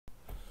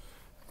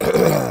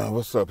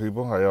What's up,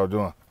 people? How y'all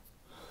doing?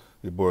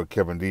 Your boy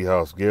Kevin D.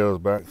 House Gale's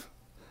back,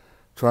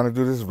 trying to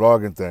do this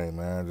vlogging thing,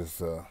 man. Just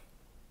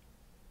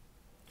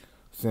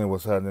seeing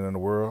what's happening in the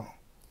world.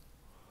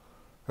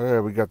 Hey,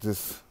 we got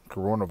this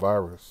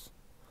coronavirus.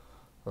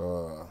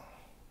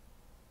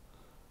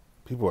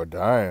 People are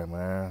dying,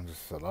 man.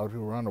 Just a lot of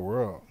people around the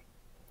world.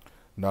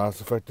 Now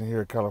it's affecting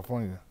here in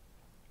California.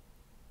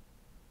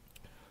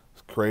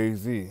 It's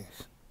crazy.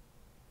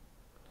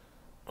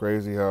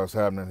 Crazy how it's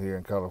happening here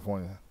in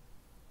California.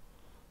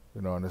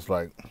 You know, and it's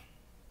like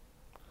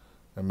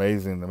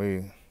amazing to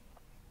me.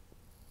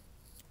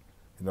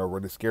 You know,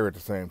 really scary at the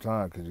same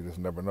time because you just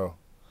never know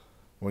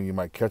when you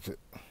might catch it.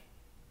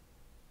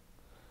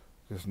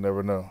 Just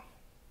never know.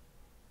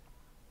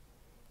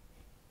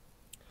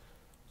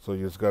 So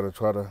you just got to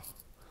try to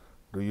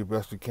do your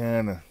best you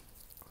can and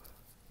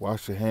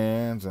wash your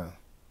hands and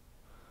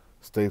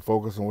stay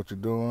focused on what you're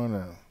doing.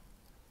 And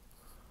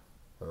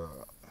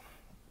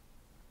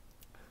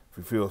if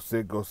you feel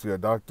sick, go see a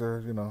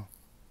doctor, you know.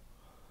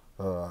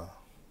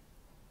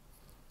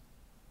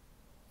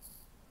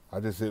 I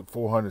just hit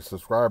 400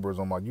 subscribers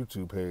on my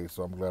YouTube page,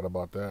 so I'm glad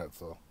about that.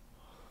 So,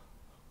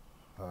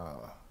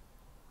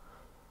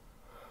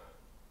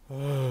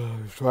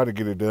 just try to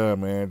get it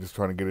done, man. Just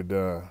trying to get it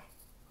done.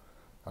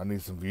 I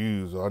need some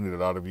views. I need a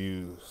lot of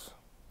views.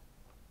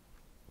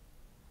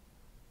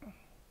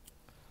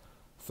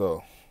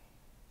 So,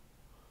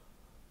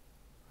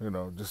 you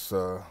know, just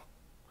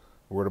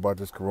worried about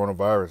this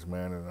coronavirus,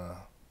 man, and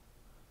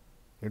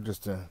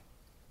interesting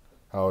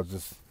how it's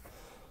just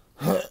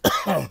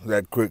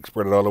that quick,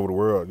 spread it all over the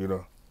world, you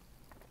know.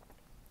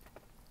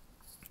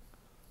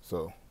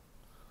 So,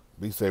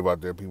 be safe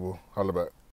out there, people. Holla back.